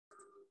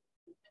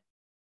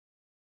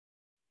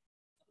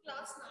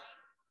Class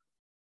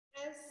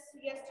 9. As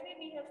yesterday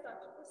we have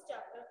started this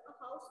chapter, a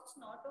house is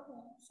not a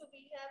home. So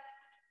we have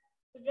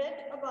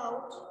read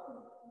about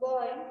a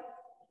boy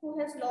who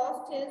has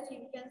lost his,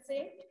 you can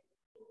say,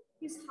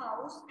 his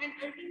house, and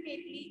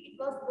ultimately it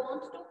was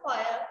burnt to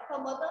fire. Her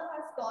mother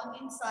has gone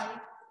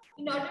inside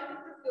in order to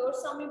procure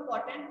some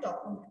important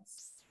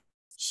documents.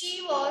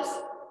 She was,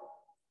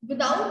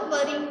 without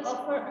worrying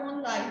of her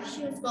own life,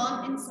 she has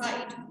gone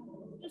inside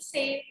to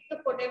save the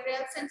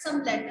photographs and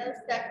some letters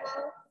that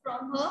were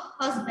from her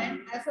husband,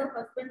 as her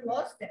husband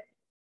was dead.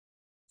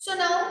 So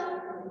now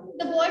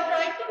the boy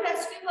tried to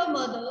rescue her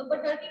mother, but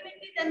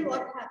ultimately then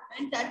what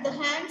happened? That the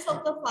hands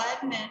of the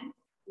firemen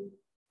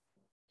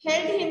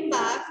held him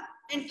back,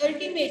 and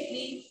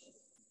ultimately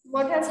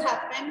what has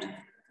happened,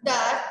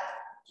 that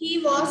he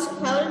was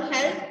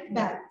held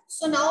back.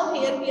 So now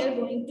here we are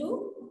going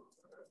to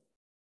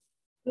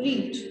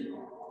read.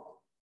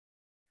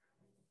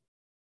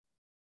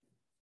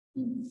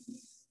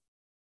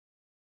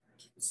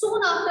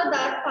 Soon after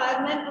that,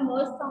 fireman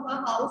emerged from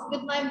her house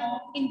with my mom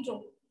in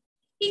tow.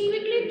 He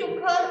quickly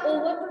took her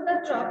over to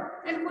the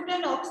truck and put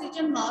an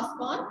oxygen mask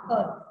on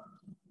her.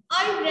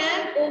 I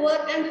ran over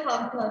and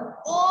hugged her.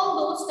 All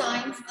those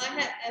times I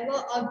had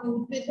ever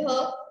argued with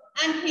her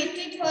and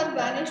hated her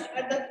vanished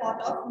at the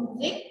thought of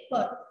losing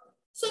her.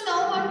 So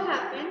now what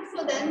happened?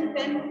 So then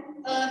when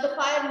the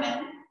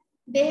firemen,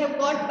 they have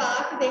got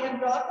back, they have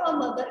brought her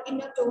mother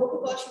in a tow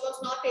because she was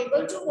not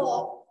able to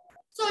walk.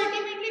 So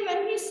ultimately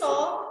when he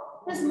saw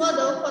his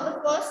mother for the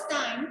first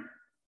time,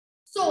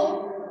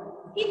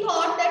 so he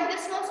thought that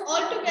this was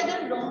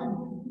altogether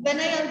wrong when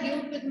I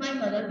argued with my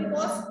mother,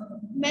 because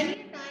many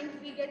times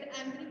we get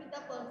angry with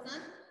a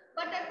person,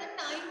 but at the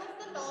time of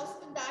the loss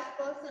with that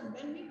person,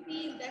 when we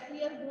feel that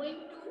we are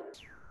going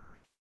to,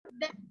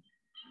 that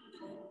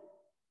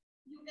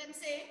you can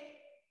say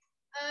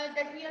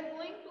that we are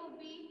going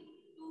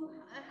to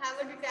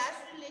have a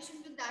detached relation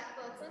with that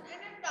person,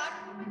 and at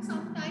that moment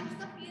sometimes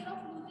the fear of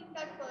losing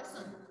that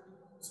person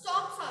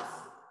stops us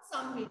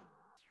somewhere.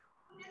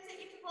 You can say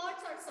it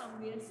hurts us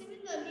somewhere.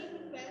 Similarly, he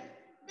felt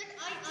that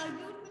I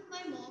argued with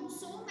my mom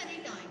so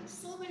many times.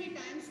 So many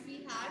times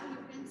we had, you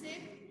can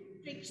say,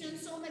 friction.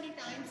 So many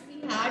times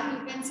we had,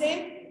 you can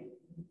say,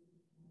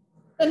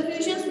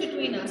 confusions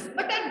between us.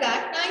 But at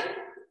that time,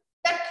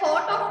 that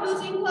thought of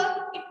losing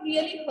her, it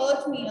really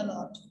hurt me a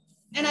lot.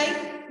 And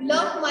I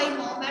loved my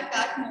mom at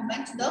that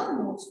moment the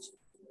most.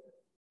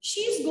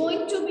 She's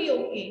going to be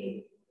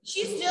okay.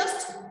 She's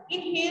just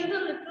inhaled a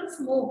little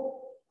smoke.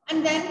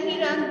 And then he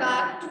ran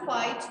back to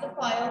fight the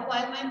fire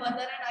while my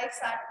mother and I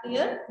sat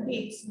there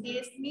dazed.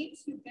 Dazed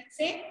means, you can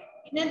say,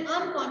 in an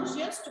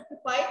unconscious,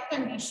 stupefied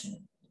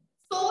condition.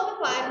 So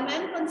the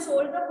fireman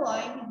consoled the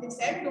boy. They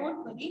said,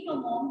 don't worry, your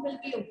mom will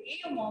be okay.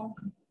 Your mom will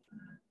be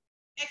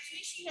okay. Actually,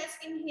 she has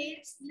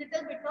inhaled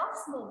little bit of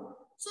smoke.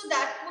 So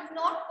that would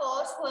not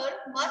cause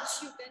her much,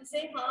 you can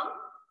say, harm.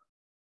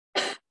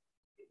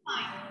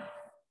 Fine.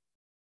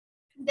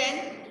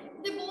 Then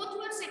they both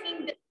were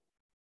sitting there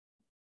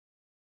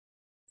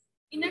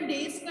in a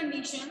dazed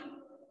condition.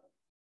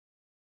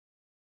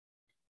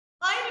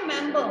 I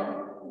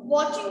remember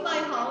watching my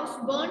house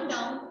burn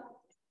down,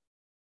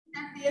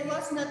 and there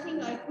was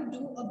nothing I could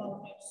do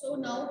about it. So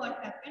now what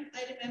happened?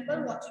 I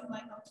remember watching my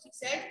house. He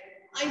said,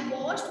 I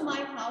watched my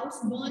house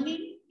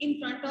burning in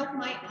front of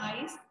my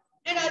eyes,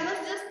 and I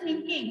was just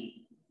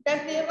thinking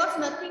that there was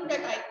nothing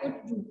that I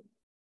could do.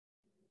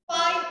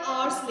 5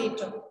 hours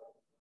later,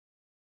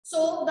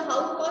 so the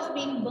house was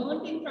being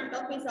burnt in front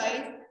of his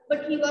eyes,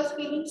 but he was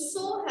feeling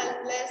so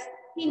helpless.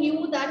 He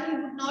knew that he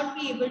would not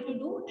be able to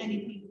do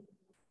anything.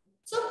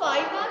 So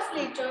 5 hours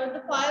later,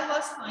 the fire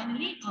was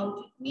finally out.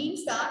 It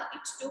means that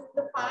it took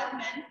the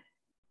firemen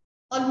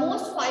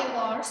almost 5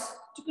 hours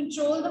to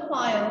control the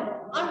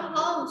fire. Our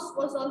house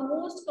was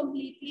almost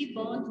completely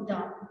burnt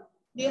down.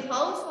 Their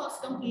house was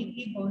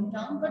completely burnt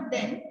down, but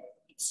then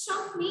it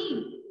struck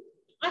me.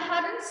 I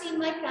hadn't seen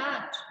my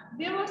cat.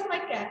 Where was my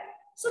cat?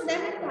 So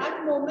then at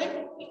that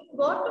moment, it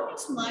got to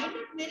his mind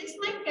that where is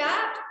my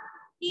cat?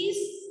 He's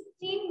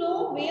seen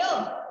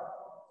nowhere.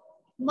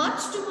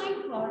 Much to my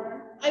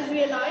horror, I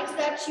realized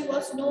that she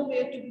was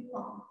nowhere to be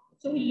found.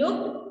 So he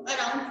looked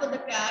around for the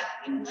cat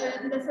in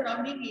the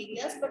surrounding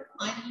areas, but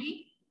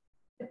finally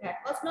the cat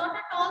was not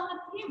at all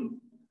with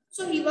him.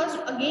 So he was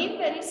again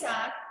very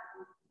sad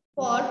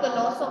for the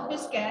loss of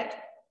his cat.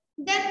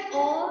 Then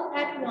all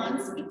at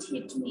once it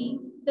hit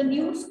me, the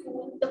new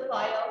school, the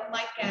fire,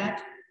 my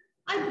cat.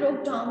 I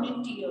broke down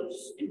in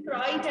tears and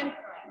cried and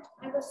cried.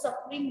 I was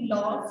suffering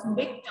loss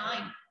big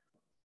time.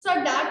 So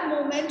at that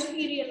moment,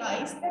 he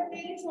realized that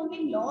there is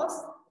only loss.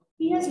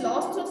 He has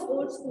lost his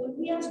old school.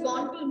 He has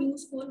gone to a new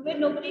school where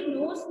nobody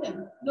knows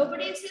him.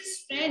 Nobody is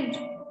his friend.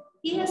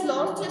 He has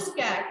lost his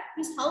cat.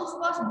 His house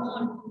was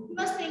burned. He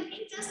was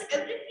thinking just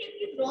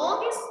everything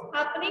wrong is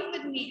happening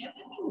with me.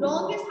 Everything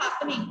wrong is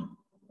happening.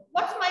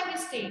 What's my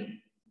mistake?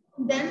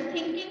 Then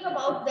thinking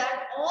about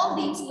that, all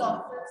these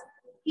losses,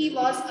 he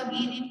was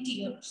again in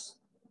tears.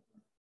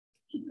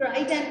 He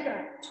cried and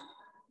cried.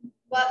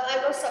 But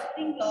I was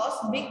suffering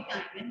loss big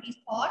time, and he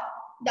thought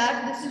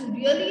that this is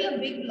really a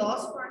big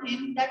loss for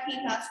him that he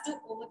has to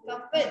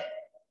overcome with.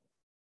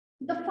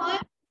 The fireman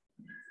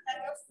let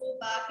us go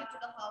back into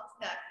the house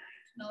that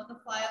night. Now the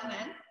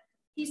fireman,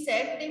 he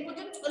said they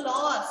wouldn't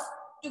allow us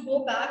to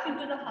go back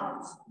into the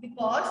house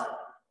because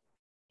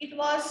it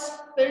was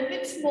filled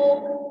with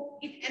smoke.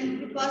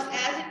 And it was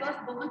as it was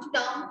burnt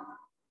down,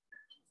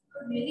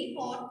 really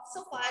hot.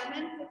 So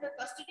firemen put a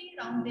custody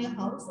around their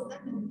house so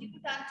that nobody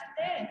could enter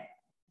there.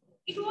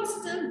 It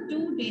was still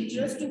too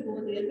dangerous to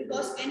go there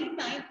because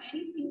anytime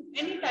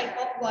any type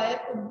of wire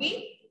could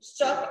be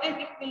struck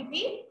and it will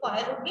be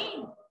fire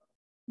again,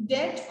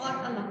 dead or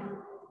alive.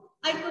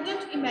 I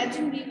couldn't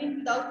imagine leaving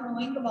without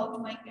knowing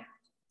about my cat.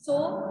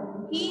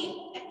 So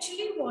he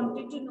actually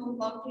wanted to know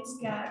about his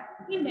cat.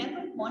 He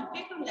never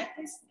wanted to let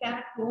his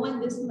cat go in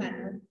this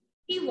manner.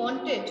 He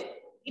wanted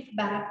it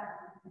back.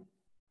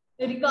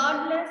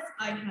 Regardless,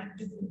 I had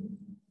to go.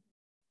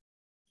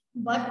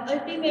 But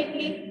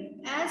ultimately,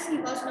 as he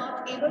was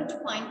not able to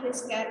find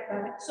his cat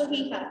back, so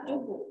he had to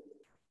go.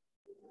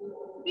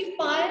 We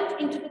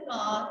piled into the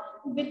car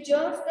with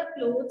just the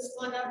clothes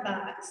on our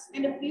backs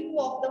and a few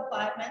of the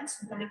fireman's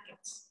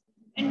blankets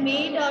and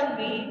made our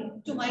way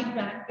to my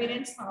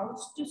grandparents'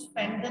 house to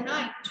spend the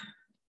night.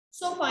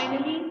 So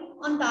finally,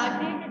 on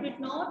that day, they did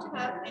not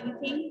have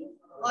anything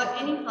or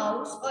any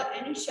house or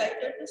any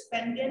shelter to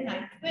spend their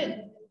night with.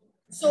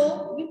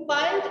 So we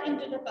piled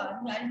into the car.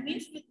 That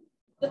means with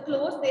the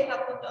clothes they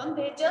have put on,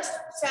 they just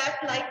sat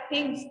like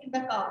things in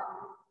the car.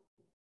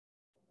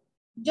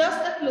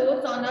 Just the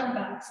clothes on our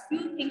backs,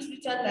 few things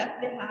which are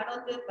left they had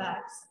on their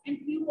backs, and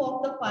few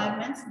of the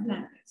firemen's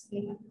blankets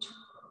they had.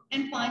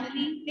 And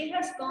finally, they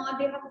have gone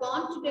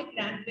to their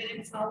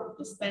grandparents' house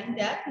to spend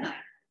that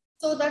night,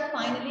 so that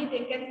finally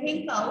they can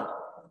think out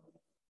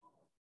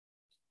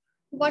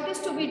what is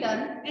to be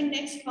done and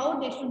next how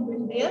they should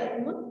build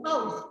their own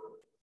house.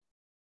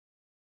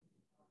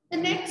 The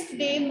next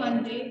day,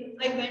 Monday,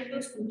 I went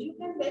to school. You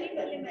can very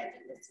well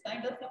imagine this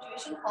kind of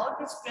situation, how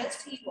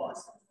distressed he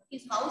was.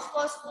 His house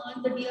was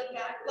burned, the dear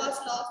cat was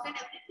lost, and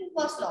everything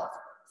was lost.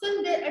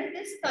 So, at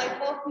this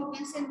type of, you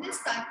can say, in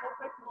this type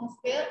of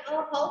atmosphere,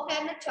 how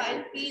can a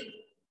child feel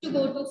to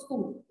go to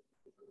school?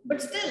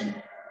 But still,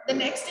 the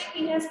next day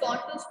he has gone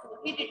to school.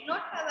 He did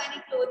not have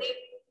any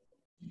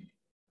clothing.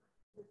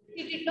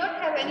 He did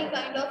not have any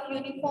kind of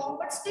uniform,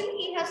 but still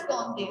he has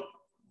gone there.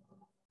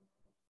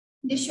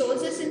 This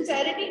shows his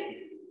sincerity.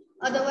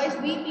 Otherwise,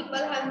 we people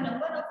have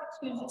number of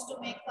excuses to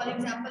make. For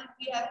example, if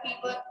we have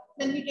fever,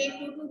 then we take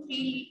 2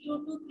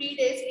 to 3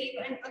 days leave,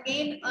 and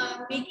again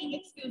making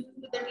excuses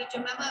with the teacher.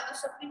 Ma'am, I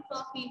was suffering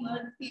from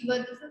fever.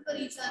 This is the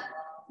reason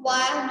why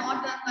I have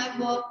not done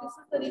my work. This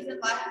is the reason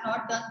why I have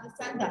not done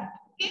this and that.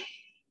 Okay.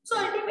 So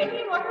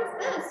ultimately, what is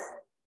this?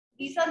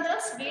 These are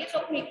just ways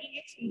of making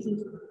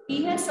excuses.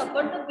 He has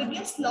suffered the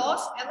biggest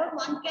loss ever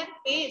one can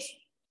face.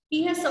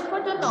 He has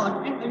suffered a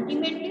lot, and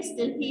ultimately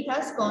still he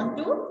has gone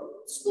to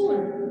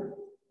school.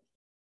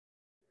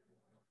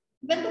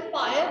 When the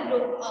fire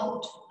broke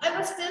out, I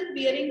was still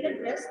wearing the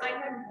dress I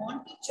had worn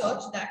to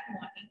church that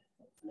morning.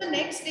 The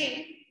next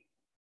day,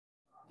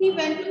 he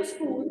went to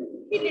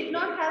school. He did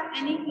not have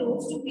any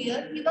clothes to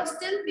wear. He was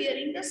still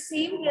wearing the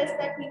same dress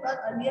that he was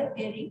earlier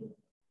wearing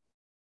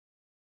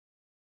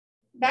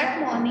that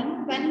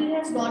morning when he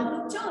has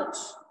gone to church.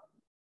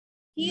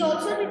 He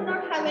also did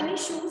not have any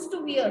shoes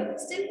to wear.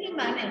 Still, he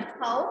managed.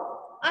 How?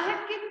 I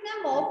had kicked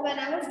them off when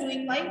I was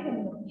doing my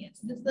homework. Yes,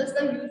 this was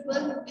the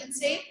usual, you can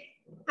say,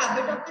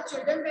 habit of the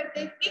children where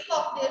they kick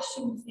off their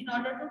shoes in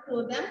order to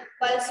throw them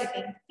while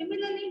sitting.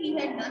 Similarly, he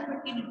had done,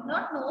 but he did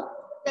not know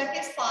that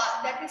his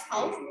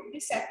house would be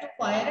set to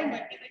fire and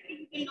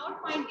ultimately he will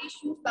not find these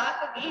shoes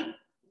back again.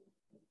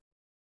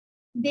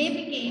 They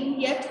became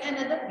yet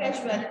another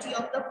casualty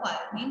of the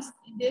fire. Means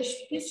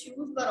his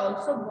shoes were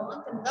also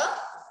burnt in the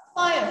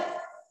fire.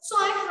 So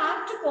I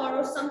had to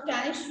borrow some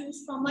tennis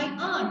shoes from my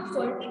aunt.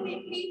 So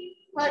ultimately,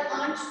 her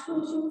aunt's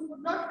shoes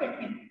would not fit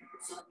him.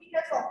 So he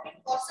has opted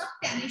for some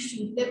tennis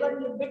shoes. They were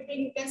a little bit,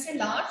 you can say,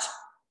 large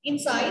in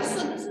size.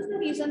 So this is the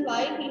reason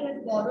why he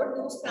had borrowed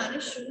those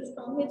tennis shoes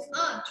from his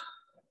aunt.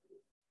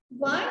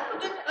 Why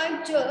couldn't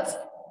I just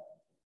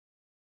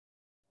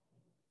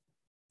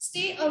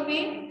stay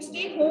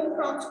home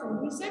from school?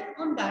 He said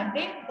on that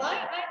day,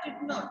 why I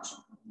did not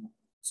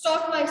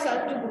stop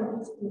myself to go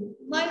to school.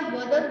 My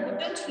mother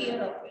wouldn't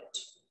hear of it.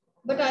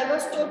 But I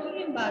was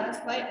totally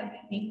embarrassed by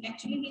everything.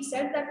 Actually, he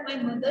said that my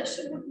mother,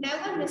 she would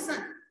never listen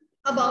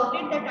about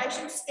it, that I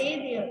should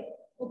stay there,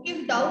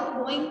 okay,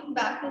 without going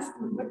back to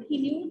school. But he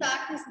knew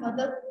that his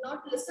mother would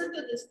not listen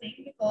to this thing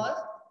because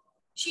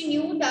she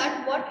knew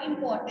that what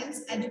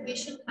importance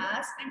education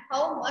has and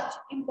how much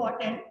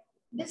important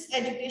this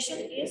education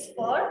is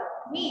for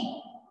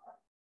me.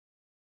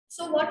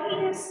 So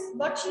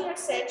what she has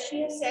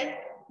said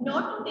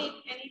not to take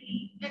any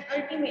leave, and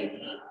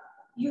ultimately,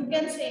 you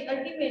can say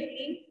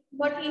ultimately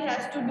what he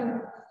has to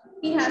do,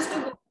 he has to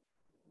go to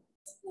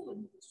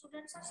school.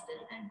 Students are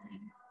still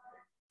entering.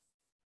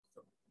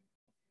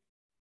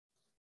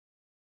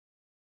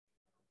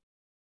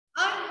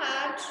 I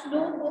had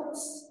no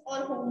books or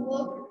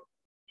homework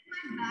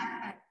in my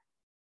backpack.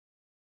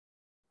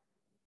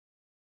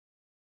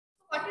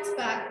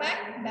 backpack.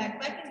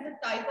 Backpack is the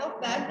type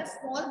of bag, the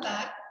small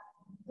bag.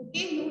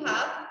 Okay,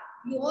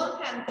 you all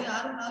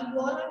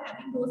are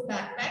having those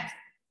backpacks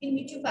in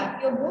which you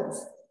pack your books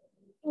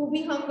to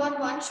be hung on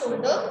one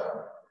shoulder.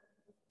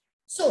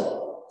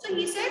 So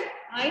he said,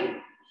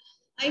 I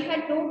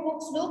had no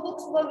books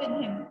were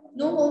with him,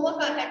 no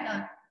homework I had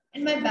done,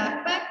 and my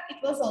backpack, it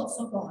was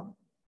also gone.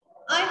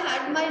 I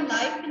had my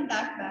life in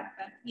that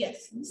backpack.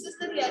 Yes, this is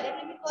the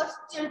reality because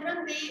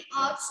children, they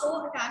are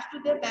so attached to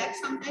their bags.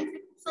 Sometimes they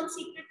put some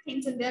secret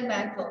things in their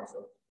bags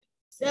also.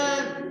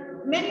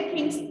 Many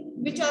things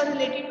which are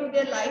related to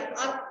their life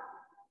are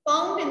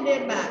found in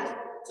their bags.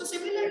 So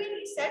similarly,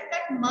 he said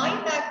that my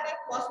backpack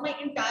was my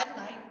entire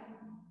life.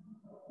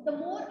 The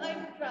more I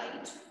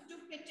tried to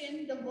fit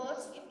in, the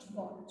worse it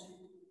got.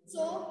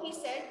 So he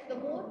said, the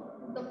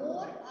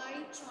more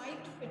I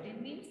tried to fit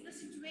in means the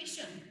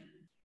situation.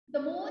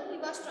 The more he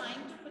was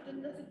trying to fit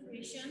in the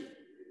situation,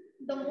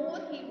 the more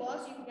he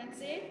was, you can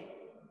say,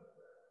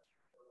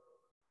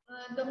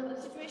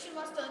 the situation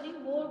was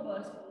turning more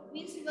worse.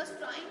 Means he was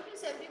trying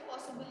his every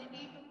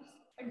possibility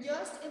to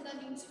adjust in the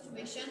new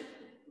situation.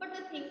 But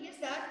the thing is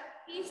that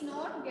he is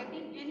not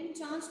getting any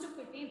chance to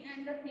fit in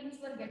and the things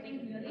were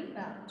getting really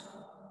bad.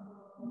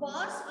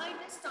 Was I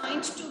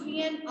destined to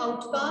be an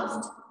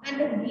outcast and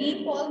a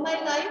geek all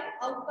my life?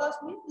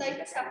 Outcast means like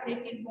a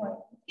separated boy.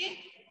 Okay.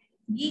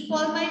 Geek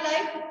all my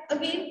life,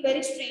 again,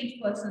 very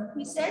strange person.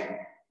 He said,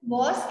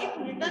 was it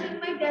written in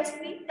my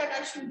destiny that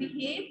I should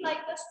behave like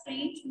a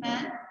strange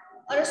man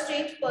or a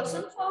strange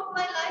person throughout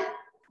my life?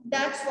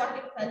 That's what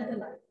it felt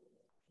like.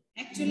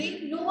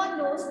 Actually, no one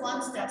knows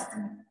one's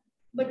destiny.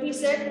 But he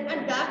said,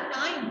 at that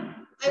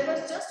time, I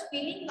was just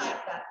feeling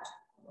like that.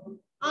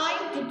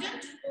 I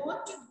didn't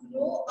want to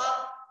grow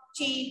up,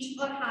 change,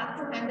 or have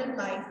to handle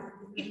life.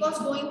 It was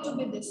going to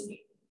be this way.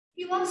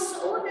 He was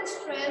so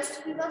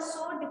distressed, he was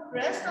so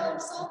depressed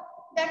also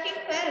that he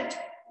felt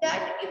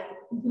that if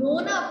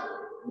grown up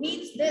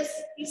means this,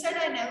 he said,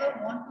 I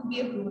never want to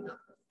be a grown up.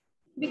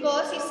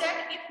 Because he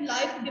said, if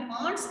life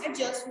demands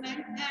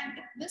adjustment and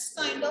if this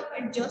kind of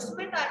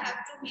adjustment I have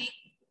to make,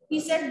 he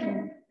said,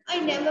 no, I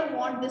never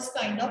want this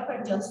kind of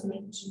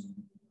adjustment.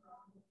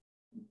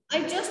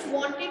 I just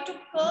wanted to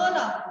curl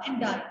up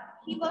and die.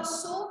 He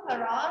was so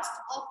harassed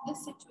of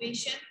this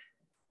situation.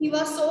 He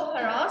was so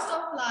harassed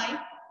of life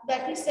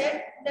that he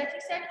said,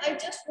 I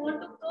just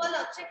want to curl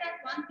up, sit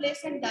at one place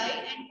and die,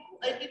 and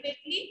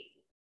ultimately,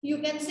 you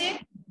can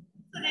say,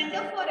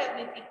 surrender for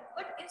everything.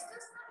 But is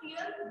this the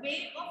real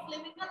way of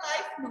living a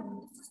life? No,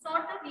 this is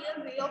not the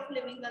real way of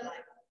living a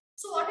life.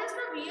 So what is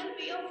the real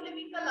way of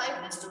living a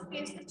life is to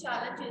face the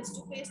challenges,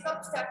 to face the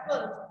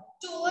obstacles,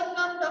 to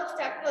overcome the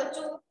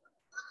obstacles,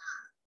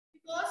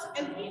 because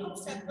every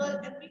obstacle,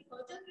 every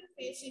hurdle you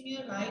face in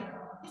your life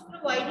is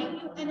providing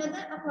you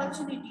another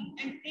opportunity,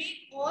 and take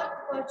all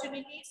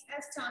opportunities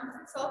as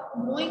chances of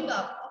growing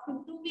up, of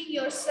improving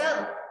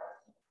yourself.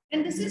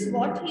 And this is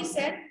what he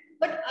said.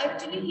 But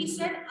actually, he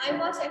said, I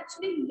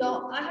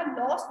had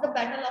lost the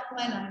battle of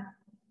my life.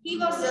 He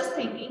was just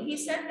thinking. He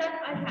said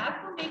that I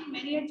have to make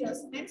many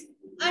adjustments.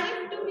 And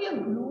if to be a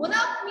grown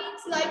up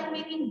means like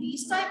making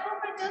these type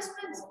of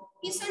adjustments,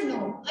 he said,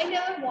 no, I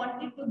never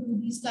wanted to do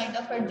these kind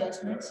of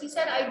adjustments. He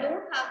said, I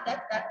don't have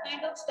that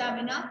kind of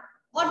stamina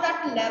or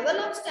that level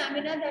of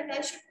stamina that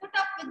I should put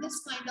up with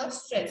this kind of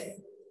stress.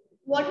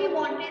 What he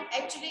wanted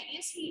actually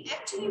is he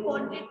actually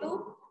wanted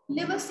to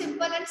live a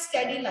simple and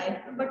steady life.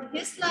 But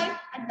his life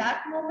at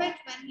that moment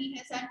when he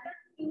has entered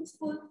new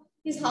school,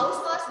 his house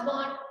was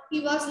burned.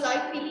 He was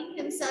like feeling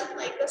himself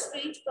like a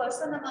strange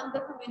person among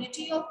the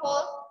community of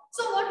all.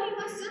 So what he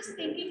was just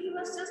thinking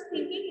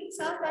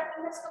himself that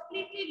he has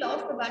completely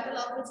lost the battle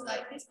of his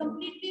life. He's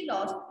completely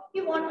lost.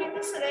 He wanted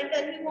to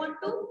surrender. He wanted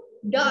to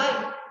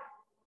die.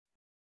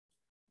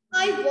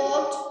 I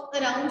walked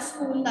around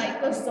school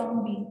like a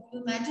zombie.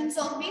 You imagine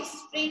zombies?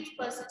 Strange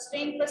person,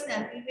 strange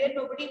personality where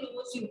nobody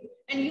knows you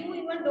and you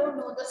even don't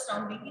know the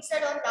surrounding. He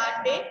said on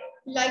that day,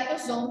 like a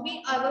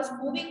zombie, I was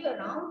moving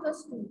around the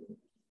school.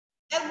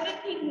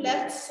 Everything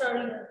left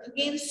surreal,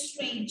 again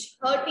strange,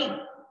 hurting.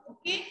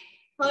 Okay?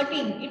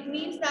 Hurting. It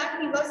means that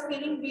he was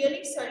feeling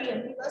really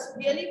surreal. He was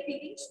really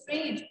feeling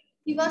strange.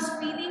 He was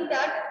feeling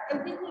that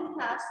everything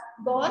has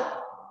gone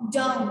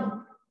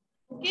down.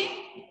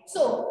 Okay,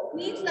 so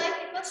means like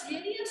it was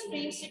really a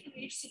strange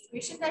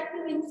situation that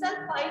he himself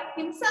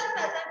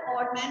as an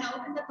odd man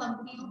out in the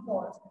company of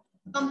all.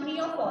 Company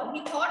of all.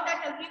 He thought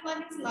that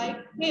everyone is like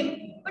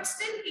him, but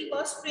still he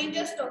was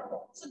strangest of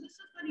all. So this is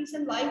the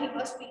reason why he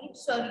was feeling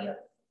surreal.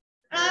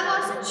 And I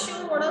wasn't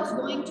sure what was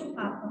going to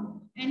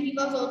happen. And he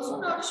was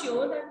also not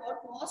sure that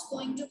what was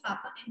going to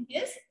happen in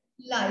his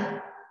life.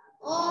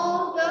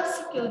 All the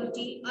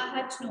security I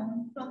had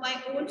known from my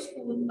old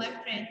school, my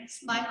friends,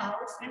 my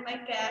house, and my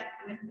cat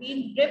had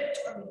been ripped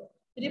away.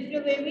 Ripped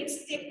away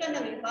means taken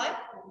away by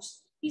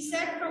force. He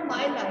said, from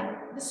my life,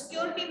 the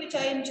security which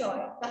I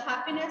enjoyed, the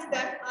happiness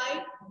that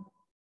I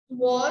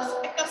was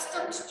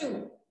accustomed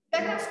to,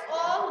 that has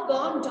all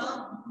gone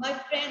down. My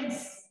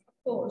friends, of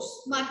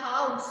course, my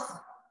house,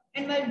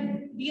 and my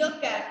dear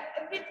cat,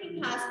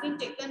 everything has been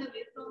taken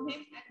away from from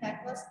him, and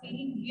that was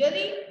feeling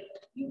really,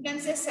 you can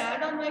say,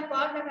 sad on my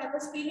part, that I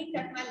was feeling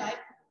that my life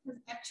has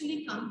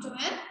actually come to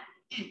an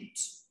end.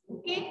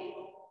 Okay.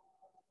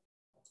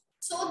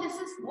 So this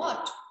is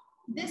what?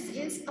 This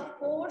is, of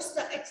course,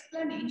 the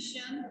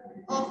explanation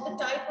of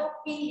the type of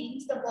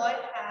feelings the boy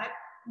had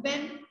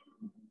when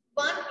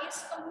one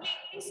is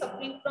completely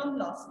suffering from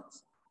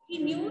losses. He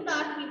knew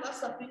that he was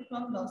suffering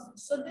from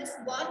losses. So this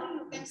one,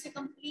 you can say,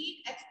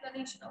 complete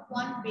explanation of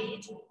one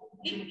page,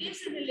 it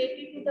is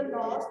related to the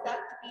loss that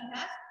he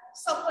has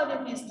suffered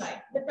in his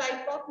life. The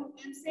type of, you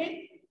can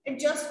say,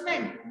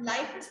 adjustment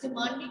life is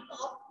demanding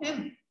of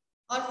him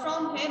or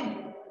from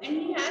him, and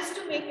he has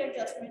to make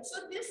adjustments.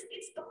 So this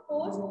is, of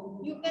course,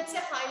 you can say,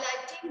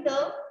 highlighting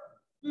the,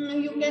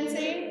 you can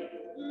say,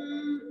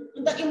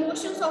 the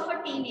emotions of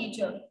a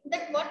teenager,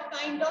 that what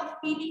kind of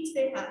feelings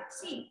they have.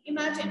 See,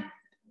 imagine,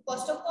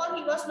 first of all,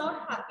 he was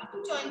not happy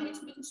to join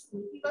his new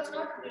school. He was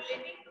not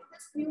relating to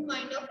this new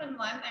kind of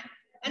environment.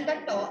 And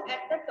at the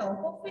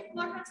top of it,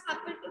 what has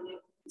happened to him?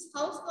 His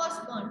house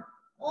was gone.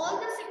 All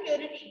the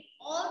security,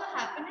 all the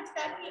happiness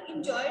that he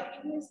enjoyed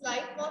in his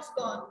life was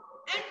gone.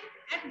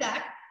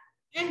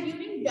 And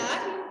during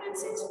that, you can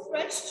say,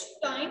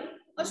 stretched time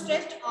or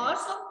stretched hours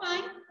of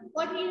time,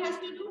 what he has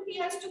to do, he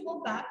has to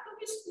go back to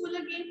his school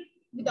again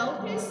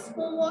without his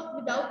homework,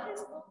 without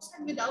his books,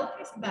 and without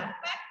his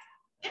backpack.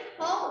 And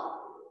how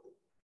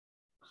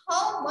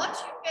much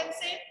you can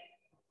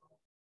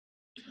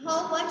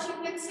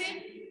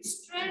say,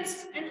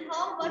 stressed, and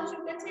how much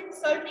you can say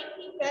insulting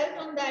he felt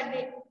on that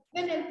day,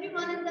 when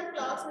everyone in the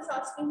class is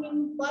asking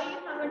him why you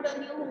haven't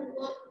done your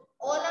homework.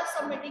 All are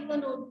submitting the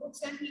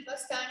notebooks, and he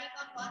was standing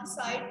on one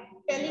side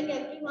telling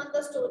everyone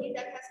the story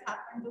that has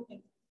happened to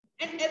him,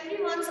 and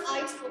everyone's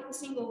eyes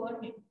focusing over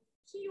him.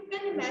 So you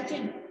can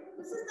imagine,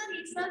 this is the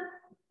reason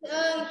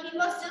he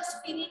was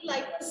just feeling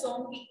like a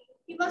zombie.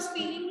 He was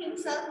feeling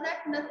himself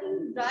that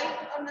nothing right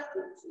or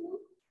nothing true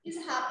is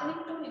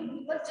happening to him.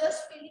 He was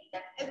just feeling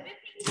that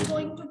everything is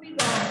going to be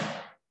wrong,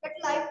 that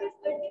life is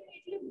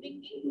ultimately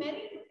bringing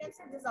many, you can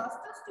say,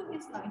 disasters to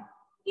his life.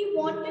 He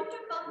wanted to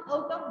come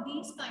out of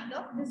these kind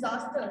of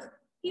disasters.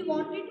 He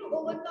wanted to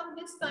overcome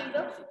this kind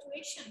of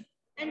situation.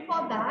 And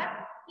for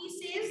that, he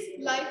says,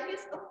 life is,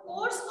 of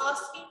course,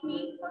 asking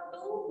me for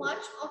too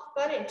much of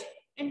courage.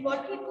 And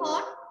what he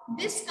thought,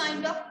 this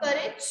kind of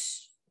courage,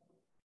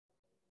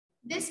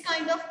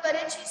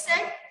 he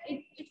said,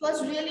 it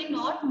was really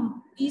not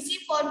easy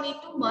for me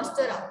to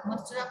muster up.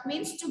 Muster up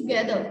means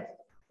together.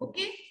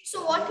 Okay.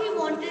 So what he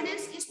wanted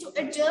is to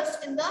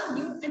adjust in the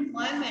new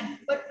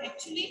environment. But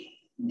actually,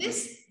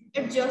 this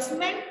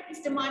adjustment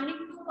is demanding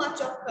too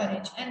much of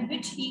courage, and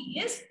which he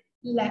is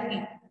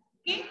lacking.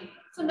 Okay.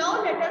 So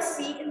now let us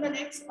see in the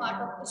next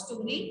part of the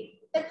story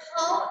that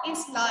how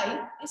his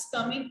life is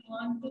coming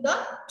on to the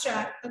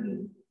track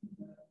again.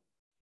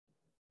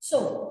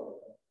 So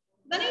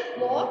when I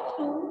walked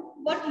through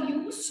what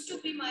used to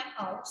be my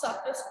house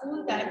after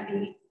school that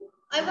day,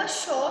 I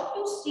was shocked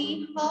to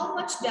see how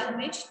much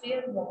damage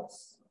there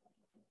was.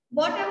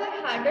 Whatever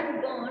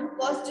hadn't burned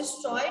was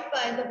destroyed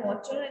by the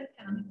water and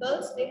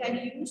chemicals they had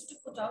used to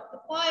put out the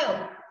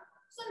fire.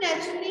 So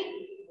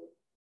naturally,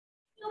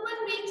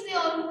 human beings, they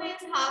always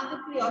have the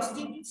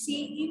curiosity to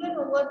see even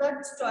over the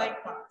destroyed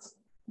parts.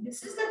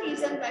 This is the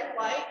reason that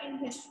why in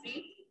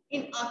history,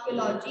 in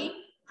archaeology,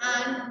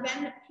 and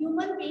when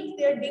human beings,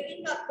 they are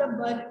digging up the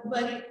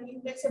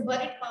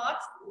buried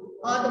parts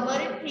or the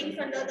buried things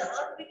under the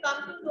earth, we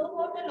come to know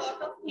about a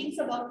lot of things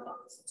about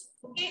past.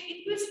 Okay,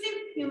 inquisitive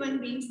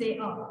human beings they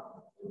are.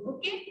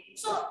 Okay,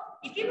 so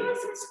it was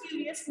his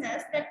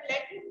curiousness that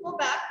led him go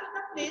back to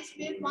the place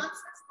where once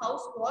his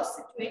house was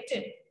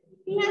situated.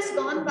 He has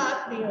gone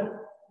back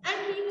there,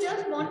 and he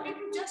just wanted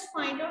to just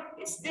find out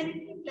is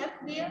anything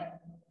left there.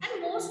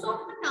 And most of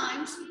the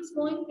times he is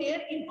going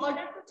there in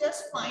order to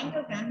just find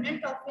a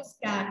remnant of his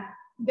cat,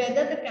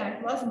 whether the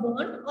cat was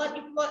burnt or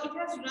it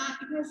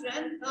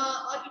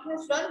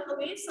has run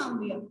away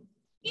somewhere.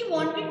 He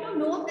wanted to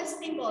know this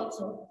thing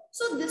also.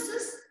 So it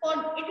is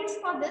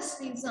for this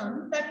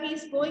reason that he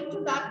is going to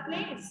that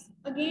place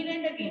again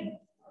and again.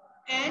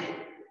 And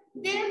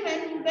there,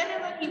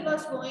 whenever he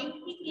was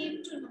going, he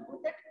came to know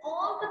that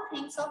all the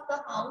things of the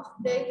house,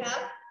 they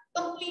have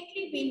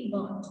completely been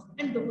burnt.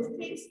 And those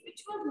things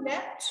which were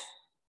left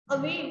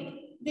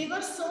away, they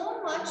were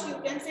so much, you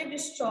can say,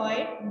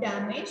 destroyed,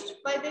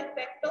 damaged by the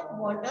effect of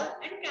water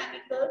and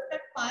chemicals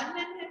that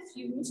firemen has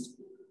used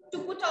to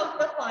put out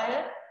the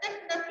fire,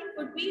 that nothing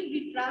could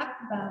be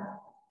retracted back.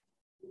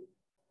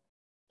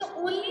 The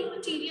only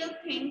material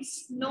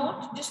things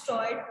not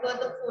destroyed were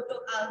the photo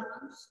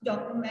albums,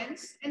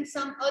 documents, and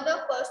some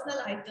other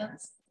personal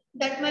items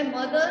that my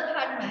mother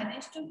had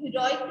managed to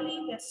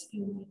heroically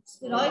rescue.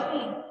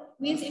 Heroically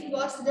means it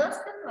was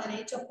just the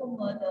courage of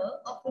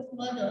his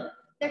mother,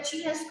 that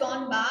she has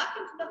gone back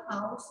into the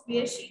house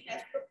where she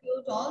has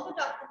procured all the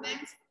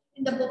documents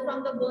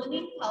from the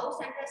burning house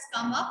and has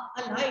come up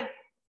alive.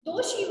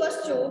 Though she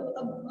was choked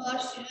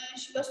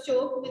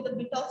with a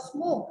bit of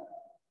smoke.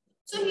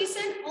 So he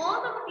said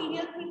all the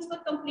material things were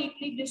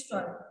completely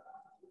destroyed.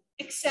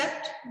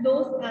 except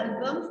those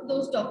albums,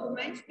 those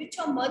documents which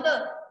a mother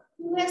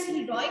who has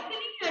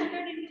heroically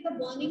entered into the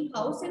burning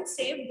house and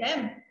saved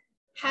them.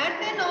 Had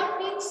they not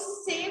been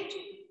saved,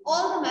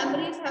 all the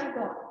memories have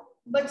gone.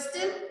 But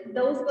still,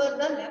 those were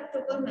the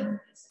leftover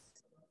memories.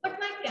 But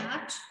my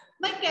cat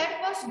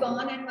was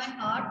gone and my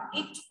heart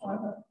ached for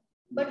her.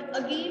 But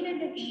again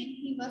and again,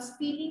 he was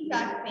feeling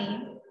that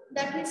pain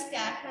that his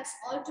cat has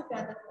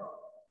altogether gone.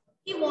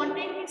 He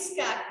wanted his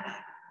cat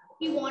back.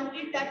 He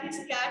wanted that his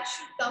cat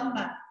should come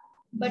back.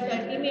 But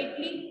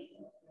ultimately,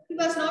 he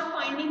was not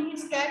finding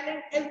his cat,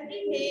 and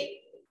every day,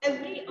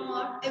 every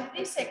hour,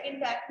 every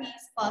second that he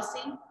is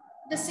passing,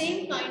 the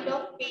same kind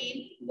of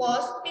pain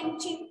was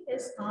pinching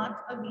his heart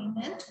again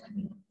and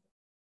again.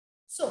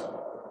 So,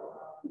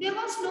 there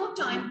was no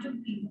time to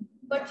grieve,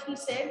 but he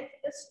said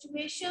the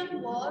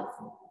situation was,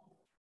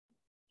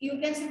 you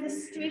can say the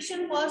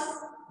situation was,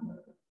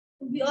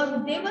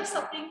 or they were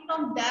suffering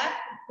from that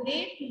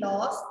great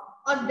loss,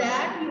 or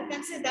that you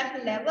can say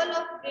that level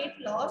of great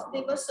loss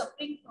they were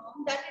suffering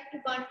from, that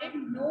it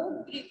demanded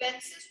no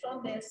grievances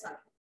from their side.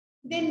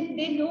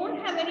 They don't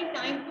have any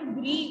time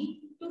to grieve,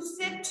 to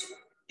sit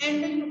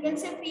and you can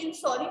say feel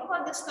sorry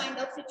for this kind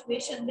of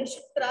situation. They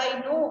should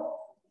cry. No,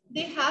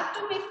 they have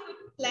to make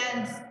quick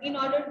plans in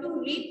order to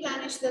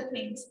replenish the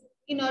things,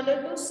 in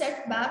order to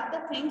set back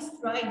the things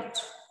right.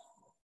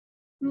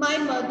 My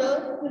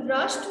mother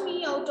rushed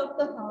me out of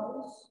the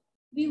house.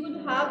 We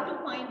would have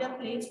to find a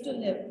place to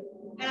live,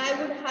 and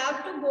I would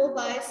have to go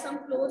buy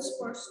some clothes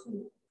for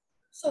school.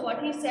 So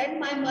what he said,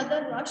 my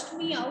mother rushed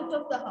me out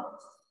of the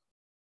house.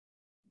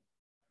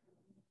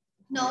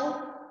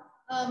 Now,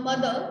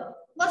 mother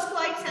was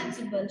quite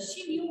sensible.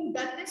 She knew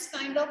that this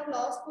kind of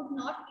loss could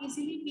not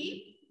easily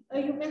be,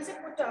 you can say,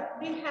 put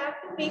up. They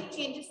have to make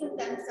changes in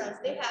themselves.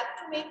 They have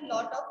to make a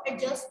lot of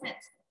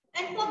adjustments.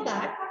 And for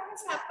that, what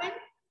has happened?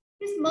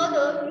 His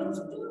mother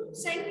used to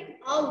send him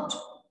out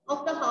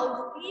of the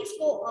house. Please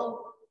go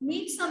out,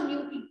 meet some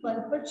new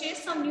people,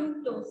 purchase some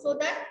new clothes, so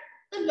that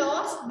the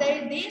loss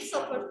that they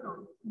suffer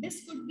from,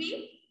 this could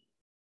be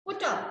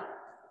put up.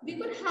 We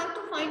would have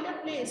to find a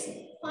place,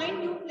 find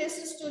new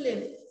places to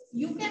live.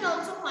 You can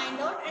also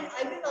find out and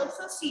I will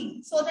also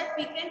see, so that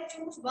we can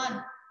choose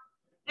one.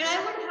 And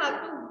I would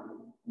have to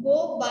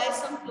go buy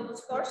some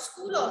clothes for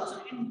school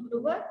also. And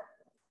moreover,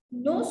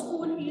 no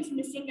school he is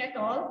missing at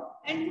all.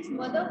 And his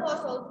mother was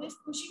always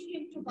pushing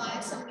him to buy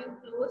some new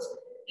clothes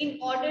in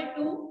order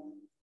to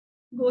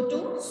go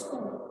to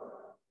school.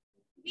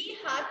 We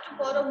had to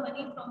borrow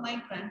money from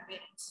my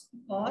grandparents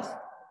because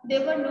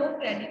there were no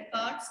credit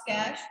cards,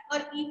 cash, or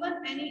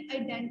even any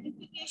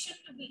identification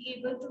to be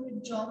able to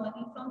withdraw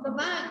money from the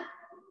bank.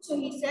 So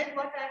he said,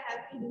 what I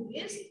have to do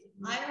is,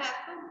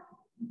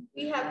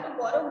 we have to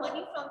borrow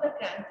money from the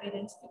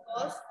grandparents,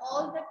 because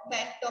all the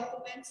bank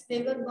documents,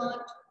 they were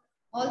burnt,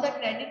 all the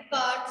credit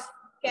cards,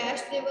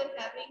 cash they were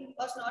having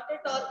was not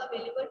at all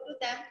available to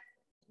them.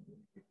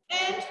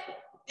 And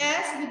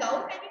as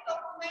without any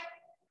document,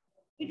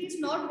 it is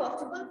not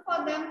possible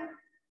for them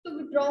to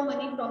withdraw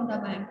money from the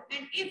bank.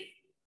 And if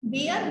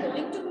they are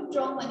going to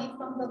withdraw money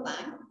from the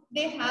bank,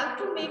 they have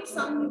to make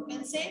some, you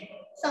can say,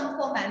 some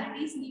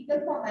formalities,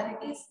 legal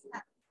formalities.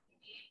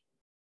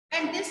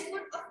 And this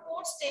would, of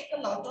course, take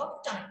a lot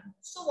of time.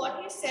 So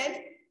what he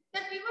said,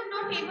 that we were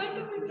not able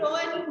to withdraw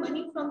any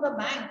money from the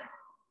bank,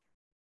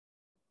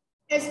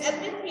 as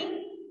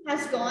everything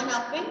has gone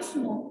up in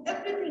smoke.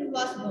 Everything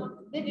was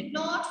gone. They did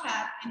not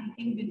have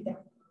anything with them.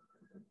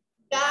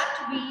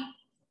 That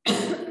we,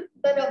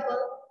 the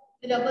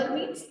rubble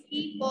means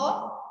heap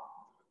of,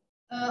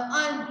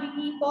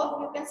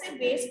 you can say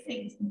waste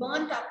things,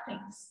 burnt up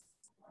things.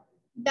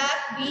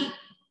 That week,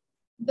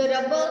 the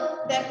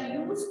rubble that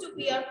used to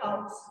be our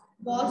house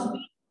was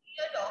being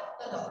cleared off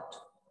the lot.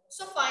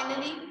 So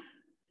finally,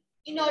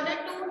 in order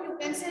to, you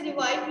can say,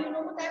 revive, you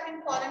know that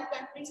in foreign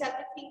countries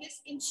everything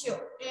is insured.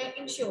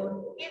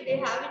 Okay, they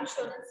have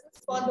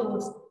insurances for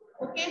those.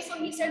 Okay, so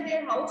he said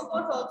their house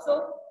was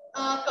also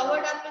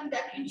covered up in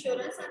that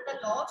insurance, and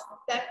the loss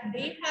that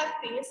they have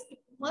faced, it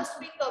must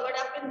be covered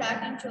up in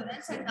that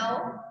insurance, and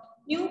now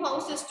new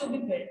house is to be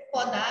built.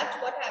 For that,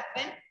 what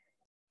happened?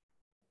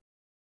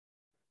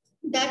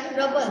 That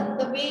rubble,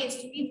 the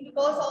waste,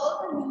 because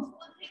all the useful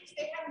things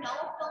they have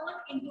now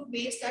turned into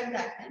waste at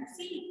that time.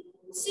 See,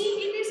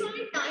 it is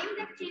only time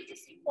that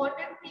changes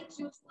important things,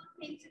 useful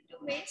things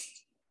into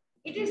waste.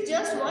 It is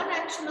just one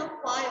action of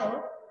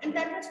fire, and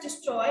that has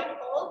destroyed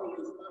all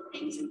the useful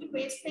things into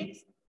waste things.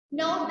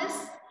 Now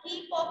this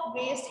heap of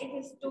waste, it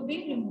is to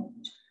be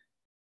removed.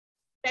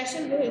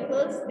 Special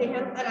vehicles, they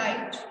have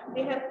arrived.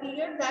 They have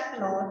cleared that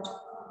lot.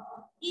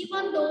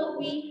 Even though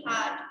we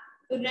had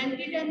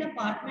rented an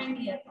apartment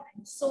nearby,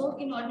 so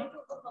in order to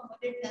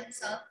accommodate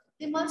themselves,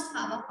 they must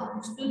have a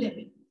house to live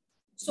in.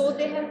 So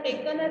they have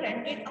taken a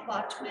rented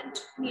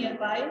apartment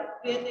nearby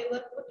where they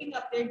were putting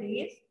up their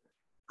days.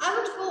 I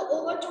would go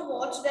over to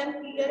watch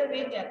them clear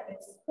away debris,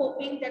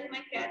 hoping that my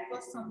cat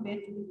was somewhere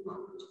to be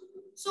found.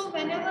 So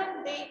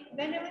whenever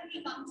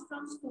he comes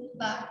from school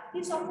back,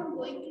 he's often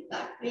going to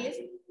that place.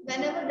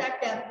 Whenever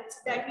that debris,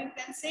 that you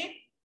can say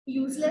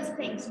useless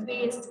things,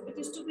 waste, it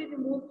is to be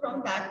removed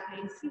from that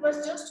place. He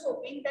was just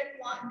hoping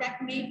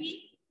that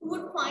maybe he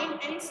would find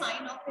any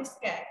sign of his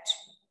cat.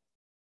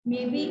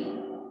 Maybe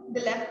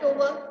the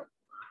leftover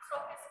parts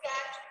of his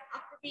cat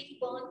after being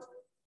burnt,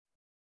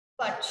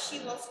 but she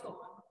was gone.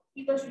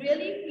 He was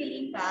really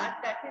feeling bad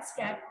that his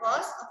cat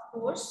was, of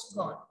course,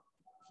 gone.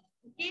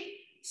 Okay,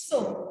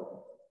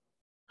 so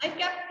I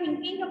kept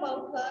thinking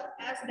about her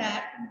as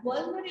that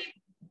vulnerable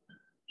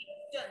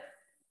angel.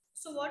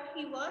 So what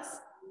he was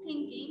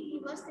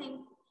thinking, just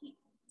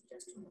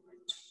a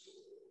moment.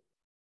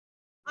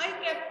 I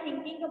kept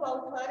thinking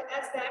about her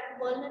as that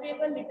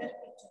vulnerable little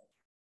creature.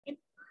 In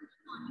the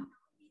morning,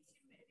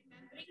 he's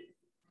remembering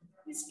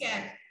his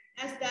cat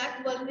as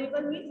that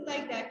vulnerable means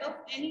like that of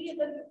any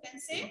other, you can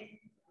say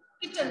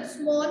kitten,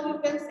 small, you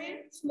can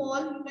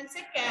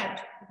say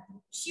cat.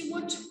 She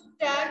would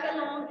tag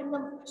along in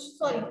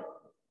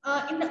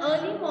the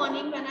early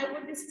morning when I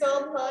would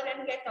disturb her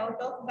and get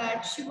out of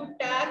bed, she would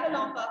tag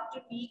along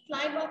after me,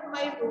 climb up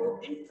my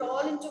robe and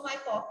crawl into my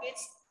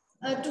pockets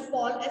to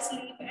fall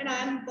asleep,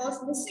 and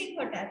was missing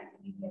her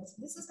territory. Yes,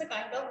 this is the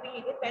kind of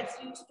behavior pets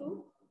used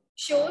to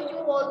show. You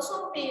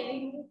also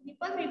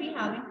people may be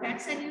having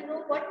pets and you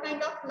know what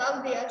kind of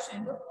love they are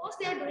showing. Of course,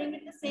 they are doing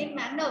it the same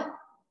manner.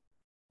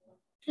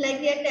 Like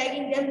they are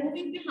tagging, they are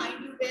moving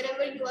behind you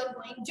wherever you are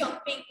going,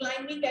 jumping,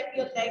 climbing at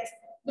your legs.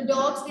 The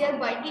dogs, they are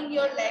biting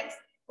your legs.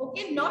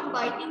 Okay, not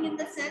biting in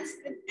the sense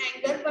with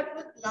anger, but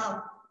with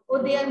love.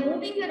 Or they are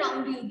moving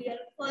around you. You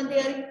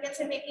can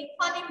say making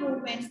funny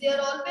movements. They are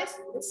always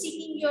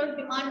seeking your,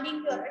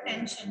 demanding your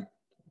attention.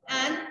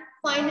 And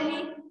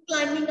finally,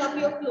 climbing up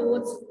your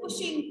clothes,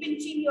 pushing,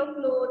 pinching your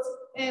clothes.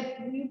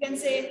 You can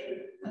say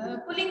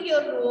pulling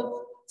your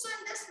rope. So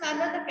in this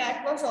manner, the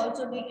cat was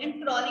also doing,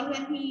 and crawling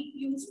when he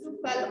used to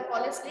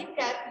fall asleep.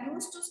 Cat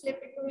used to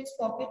slip into his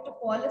pocket to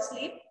fall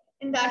asleep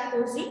in that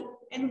cozy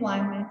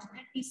environment.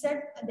 And he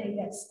said,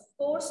 yes, of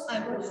course, I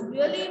was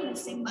really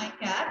missing my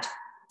cat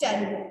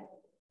terribly.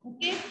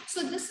 Okay,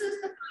 so this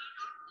is the kind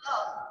of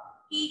love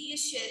he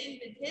is sharing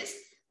with his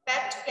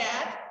pet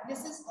cat.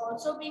 This is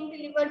also being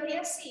delivered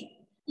here. See,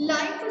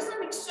 life is a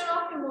mixture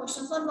of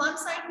emotions. On one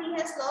side, he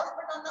has lost,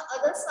 but on the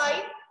other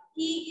side,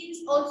 he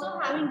is also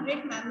having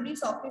great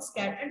memories of his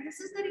cat, and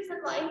this is the reason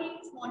why he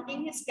is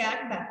wanting his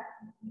cat back.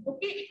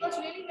 Okay, it was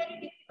really very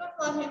difficult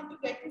for him to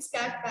get his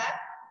cat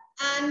back,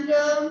 and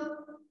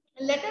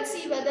let us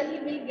see whether he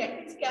will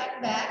get his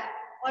cat back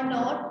or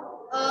not.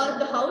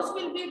 The house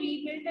will be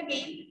rebuilt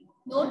again,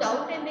 no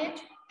doubt in it,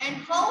 and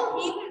how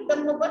he will.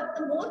 But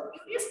the more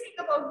curious thing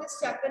about this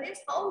chapter is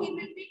how he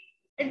will be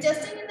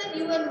adjusting in the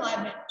new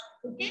environment.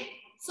 Okay,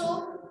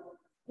 so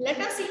let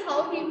us see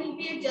how he will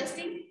be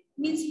adjusting.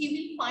 Means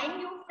he will find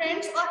new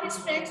friends or his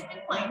friends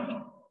will find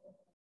him.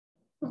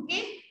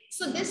 Okay,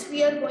 so this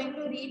we are going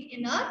to read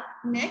in our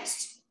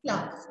next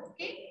class.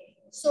 Okay,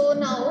 so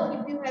now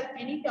if you have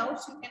any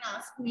doubts, you can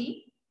ask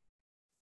me.